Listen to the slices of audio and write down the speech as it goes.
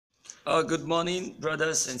Good morning,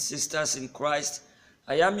 brothers and sisters in Christ.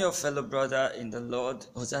 I am your fellow brother in the Lord,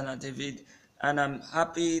 Hosanna David, and I'm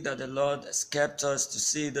happy that the Lord has kept us to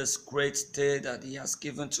see this great day that He has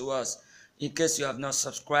given to us. In case you have not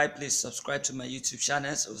subscribed, please subscribe to my YouTube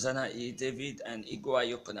channels, Hosanna E. David and Igo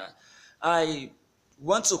Ayopana. I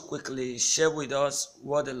want to quickly share with us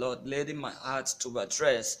what the Lord laid in my heart to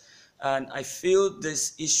address. And I feel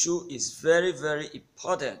this issue is very, very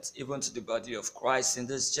important even to the body of Christ in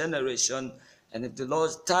this generation. And if the Lord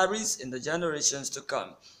tarries in the generations to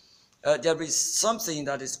come, there is something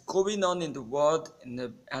that is going on in the world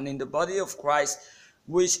and in the body of Christ,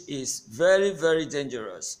 which is very, very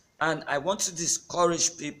dangerous. And I want to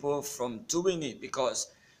discourage people from doing it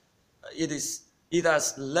because it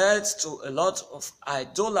has led to a lot of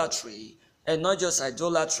idolatry, and not just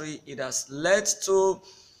idolatry, it has led to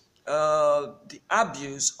the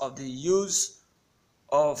abuse of the use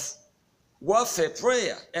of warfare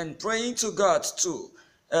prayer and praying to God too.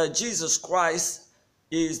 Jesus Christ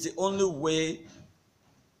is the only way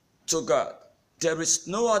to God. There is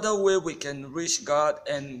no other way we can reach God.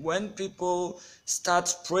 And when people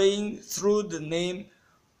start praying through the name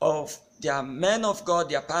of their men of God,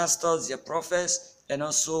 their pastors, their prophets, and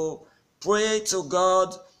also pray to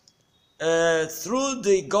God through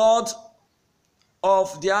the God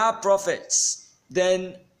of their prophets,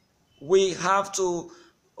 then we have to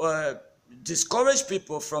discourage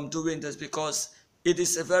people from doing this because it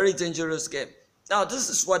is a very dangerous game. Now, this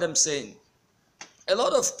is what I'm saying. A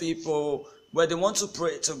lot of people, when they want to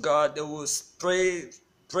pray to God, they will pray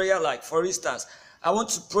prayer like, for instance, I want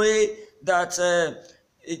to pray that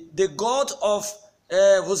the God of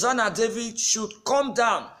Hosanna David should come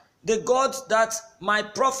down. The God that my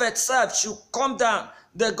prophet served should come down.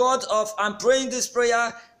 The God of, I'm praying this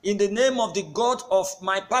prayer in the name of the God of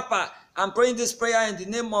my papa. I'm praying this prayer in the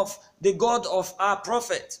name of the God of our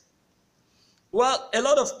prophet. Well, a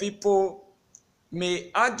lot of people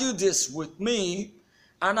may argue this with me,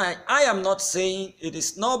 and I am not saying it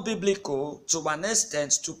is not biblical to an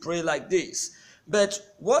extent to pray like this. But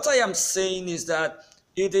what I am saying is that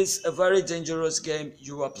it is a very dangerous game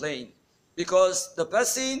you are playing. Because the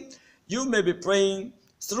person, you may be praying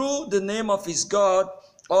through the name of his God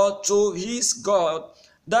or to his God,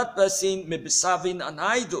 that person may be serving an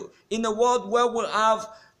idol. In a world where we'll have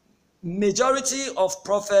majority of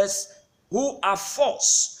prophets who are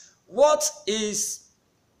false, what is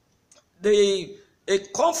a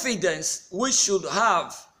confidence we should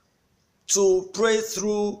have to pray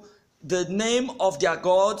through the name of their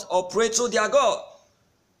God or pray to their God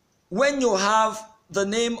when you have the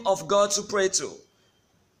name of God to pray to?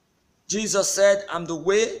 Jesus said, I'm the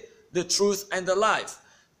way, the truth, and the life.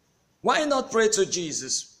 Why not pray to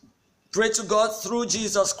Jesus? Pray to God through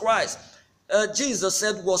Jesus Christ. Jesus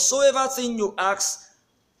said, whatsoever thing you ask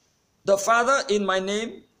the Father in my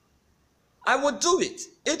name, I will do it.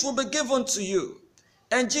 It will be given to you.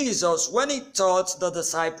 And Jesus, when he taught the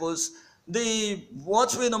disciples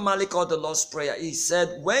what we normally call the Lord's Prayer, he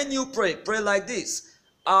said, when you pray, pray like this: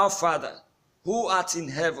 Our Father, who art in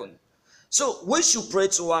heaven. So we should pray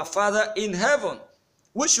to our Father in heaven.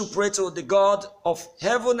 We should pray to the God of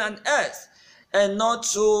heaven and earth, and not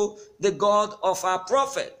to the God of our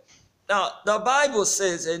prophet. Now, the Bible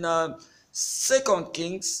says in 2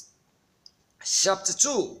 Kings chapter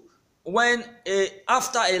 2, when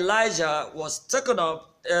after Elijah was taken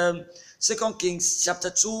up, 2 Kings chapter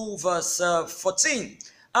 2 verse 14,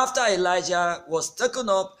 after Elijah was taken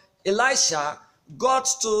up, Elisha got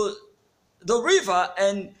to the river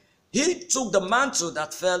and he took the mantle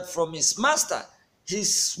that fell from his master. He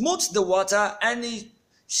smote the water and he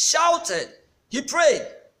shouted, he prayed,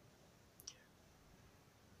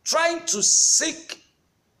 trying to seek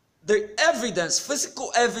the evidence,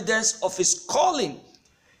 physical evidence of his calling.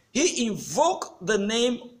 He invoked the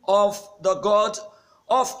name of the God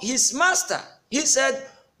of his master. He said,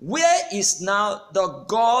 where is now the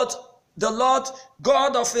God, the Lord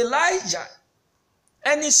God of Elijah?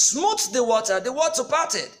 And he smote the water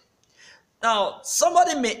parted. Now,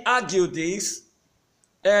 somebody may argue this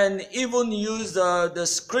and even use the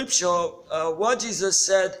scripture, what Jesus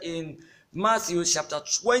said in Matthew chapter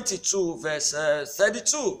 22, verse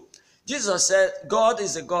 32. Jesus said, God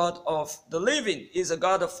is a God of the living. He's a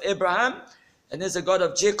God of Abraham, and he's a God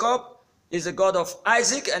of Jacob. He's a God of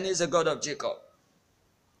Isaac, and he's a God of Jacob.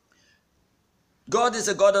 God is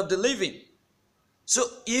a God of the living. So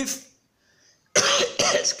if,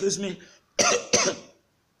 excuse me,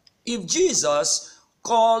 if Jesus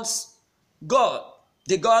calls God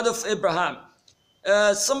the God of Abraham,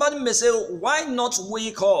 somebody may say, why not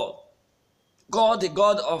we call God the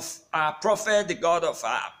God of our prophet, the God of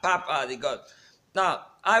our papa, the God? Now,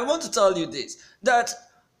 I want to tell you this, that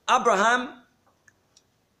Abraham,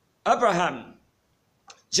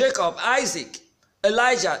 Jacob, Isaac,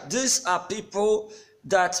 Elijah, these are people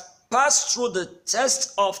that passed through the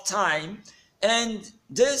test of time and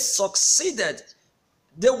they succeeded.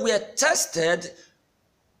 They were tested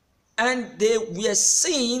and they were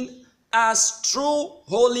seen as true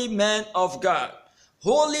holy men of God,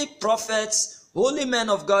 holy prophets, holy men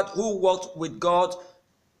of God who walked with God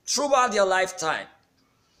throughout their lifetime.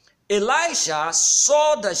 Elisha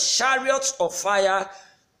saw the chariots of fire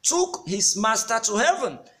took his master to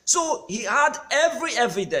heaven. So he had every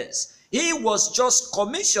evidence. He was just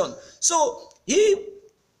commissioned. So he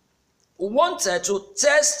wanted to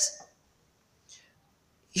test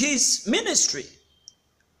his ministry.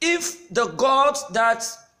 If the God that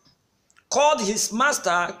called his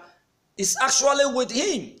master is actually with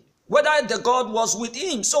him, whether the God was with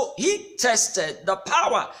him. So he tested the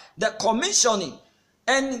power, the commissioning,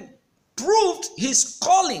 and proved his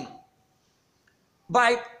calling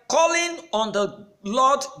by calling on the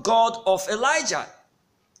Lord God of Elijah.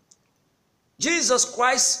 Jesus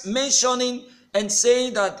Christ mentioning and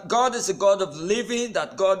saying that God is a God of living,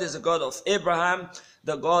 that God is a God of Abraham,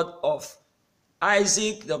 the God of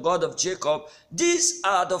Isaac, the God of Jacob. These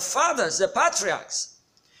are the fathers, the patriarchs.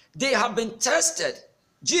 They have been tested.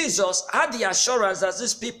 Jesus had the assurance that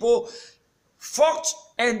these people fought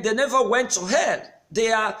and they never went to hell.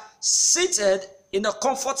 They are seated in a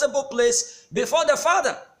comfortable place before the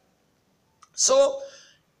Father. So,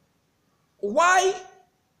 why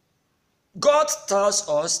God tells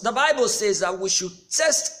us, the Bible says that we should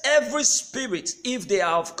test every spirit if they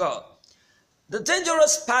are of God. The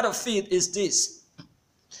dangerous part of it is this.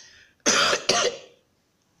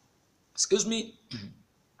 Excuse me.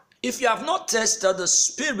 If you have not tested the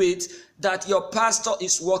spirit that your pastor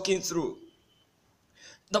is walking through,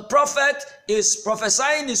 the prophet is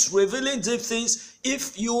prophesying, is revealing deep things.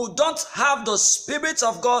 If you don't have the Spirit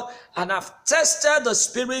of God and have tested the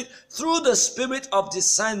Spirit through the spirit of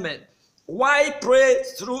discernment, why pray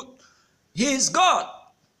through his God?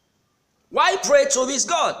 Why pray to his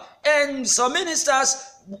God? And some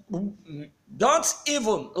ministers don't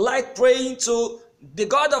even like praying to the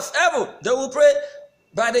God of heaven. They will pray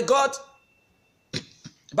by the God,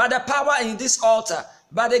 by the power in this altar,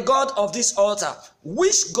 by the God of this altar.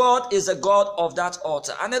 Which God is the God of that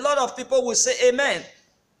altar? And a lot of people will say amen.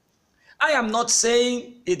 I am not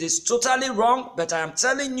saying it is totally wrong, but I am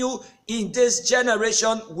telling you, in this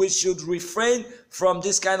generation, we should refrain from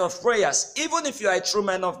this kind of prayers, even if you are a true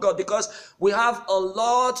man of God, because we have a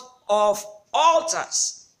lot of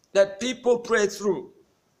altars that people pray through.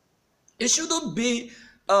 It shouldn't be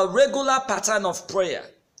a regular pattern of prayer.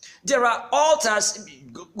 There are altars.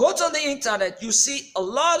 Go to the internet, you see a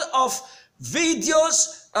lot of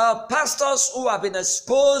videos, pastors who have been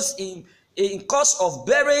exposed in cause of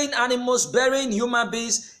burying animals, burying human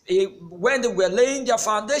beings when they were laying their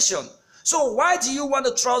foundation. So why do you want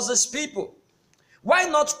to trust these people? Why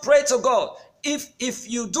not pray to God? If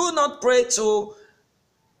you do not pray to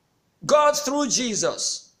God through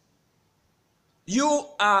Jesus, you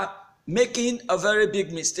are making a very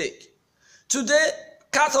big mistake. Today,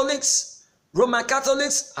 Catholics, Roman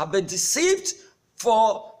Catholics have been deceived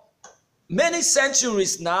for many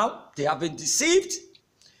centuries now. They have been deceived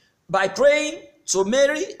by praying to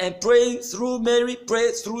Mary and praying through Mary,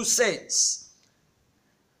 pray through saints.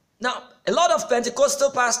 Now, a lot of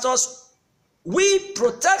Pentecostal pastors, we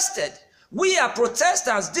protested. We are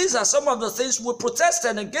Protestants. These are some of the things we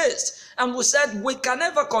protested against. And we said we can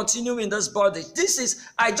never continue in this bondage. This is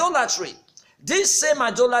idolatry. This same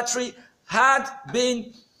idolatry had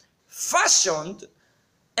been fashioned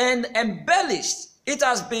and embellished. It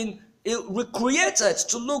has been recreated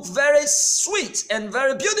to look very sweet and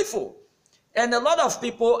very beautiful. And a lot of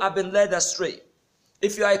people have been led astray.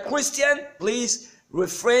 If you are a Christian, please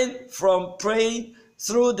refrain from praying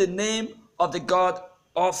through the name of the God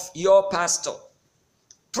of your pastor.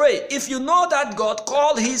 Pray. If you know that God,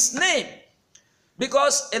 call his name.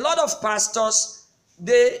 Because a lot of pastors,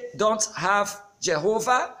 they don't have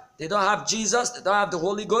Jehovah, they don't have Jesus, they don't have the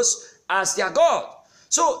Holy Ghost as their God.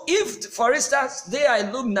 So if, for instance, they are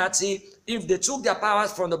Illuminati, if they took their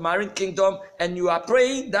powers from the marine kingdom and you are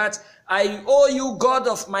praying that I owe you, God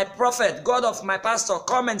of my prophet, God of my pastor,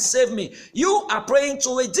 come and save me, you are praying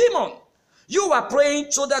to a demon. You are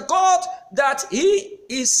praying to the God that he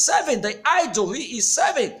is serving, the idol he is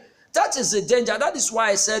serving. That is the danger. That is why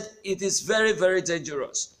I said it is very, very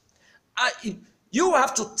dangerous. You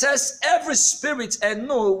have to test every spirit and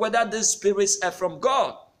know whether these spirits are from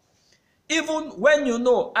God. Even when you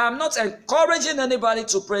know, I'm not encouraging anybody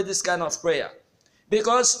to pray this kind of prayer.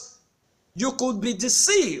 Because You could be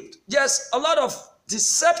deceived. There's a lot of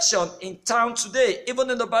deception in town today, even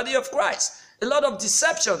in the body of Christ. A lot of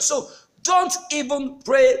deception. So don't even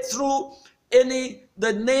pray through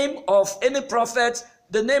the name of any prophet,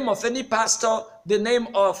 the name of any pastor, the name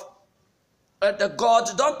of the God.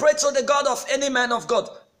 Don't pray to the God of any man of God.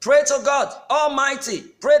 Pray to God Almighty.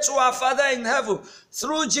 Pray to our Father in heaven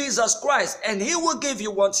through Jesus Christ, and He will give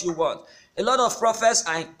you what you want. A lot of prophets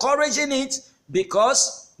are encouraging it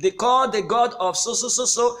because they call the God of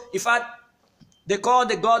so. In fact, they call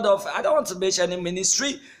the God of, I don't want to mention any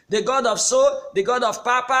ministry, the God of so, the God of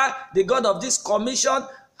Papa, the God of this commission.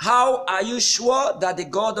 How are you sure that the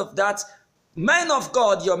God of that man of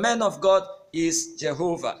God, your man of God, is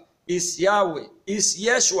Jehovah, is Yahweh, is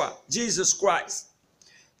Yeshua, Jesus Christ?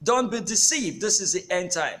 Don't be deceived. This is the end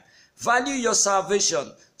time. Value your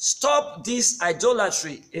salvation. Stop this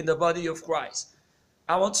idolatry in the body of Christ.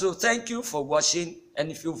 I want to thank you for watching. And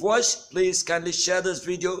if you've watched, please kindly share this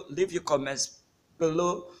video. Leave your comments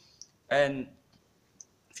below. And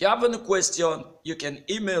if you have any question, you can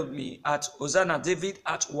email me at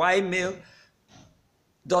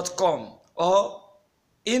hosanadavid@ymail.com or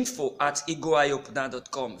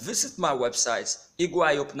info@egoeyeopener.com. Visit my websites,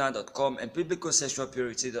 egoeyeopener.com and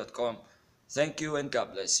biblicalsexualpurity.com. Thank you and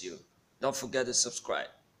God bless you. Don't forget to subscribe.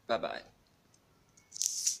 Bye-bye.